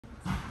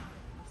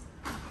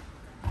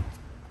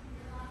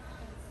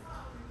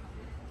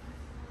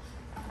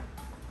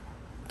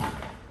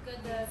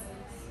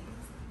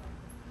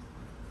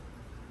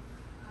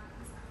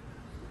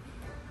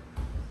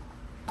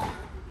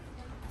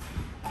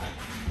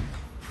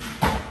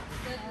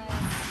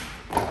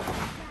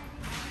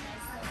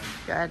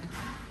Good.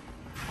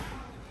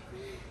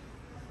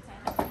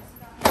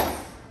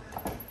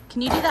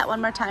 Can you do that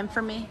one more time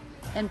for me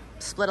and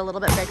split a little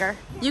bit bigger?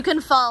 You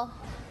can full.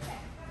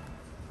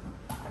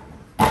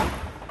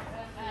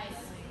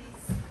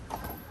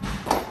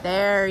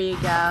 There you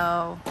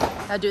go.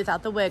 Now do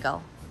without the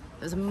wiggle.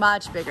 It was a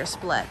much bigger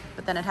split,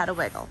 but then it had a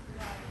wiggle.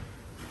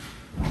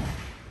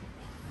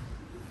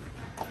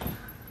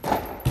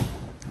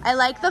 I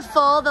like the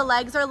full. The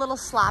legs are a little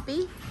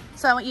sloppy,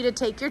 so I want you to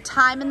take your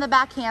time in the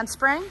back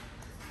handspring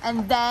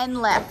and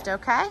then lift,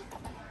 okay?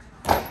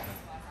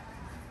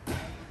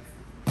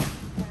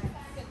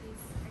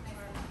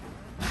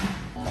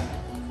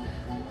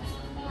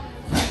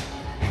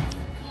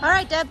 All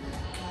right, Deb.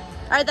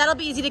 All right, that'll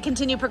be easy to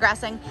continue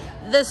progressing.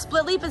 The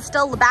split leap is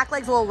still, the back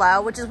leg's a little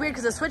low, which is weird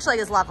because the switch leg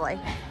is lovely.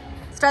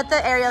 Start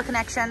the aerial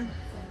connection.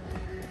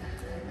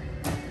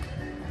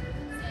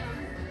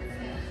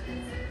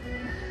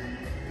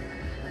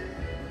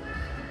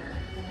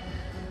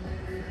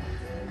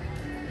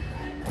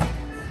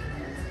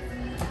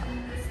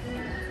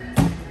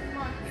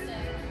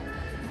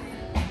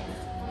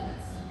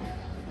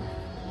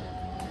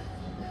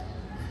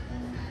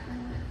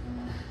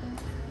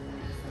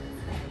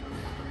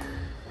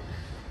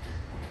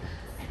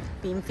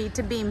 Beam feet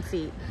to beam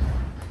feet.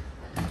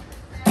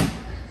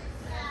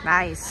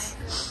 Nice.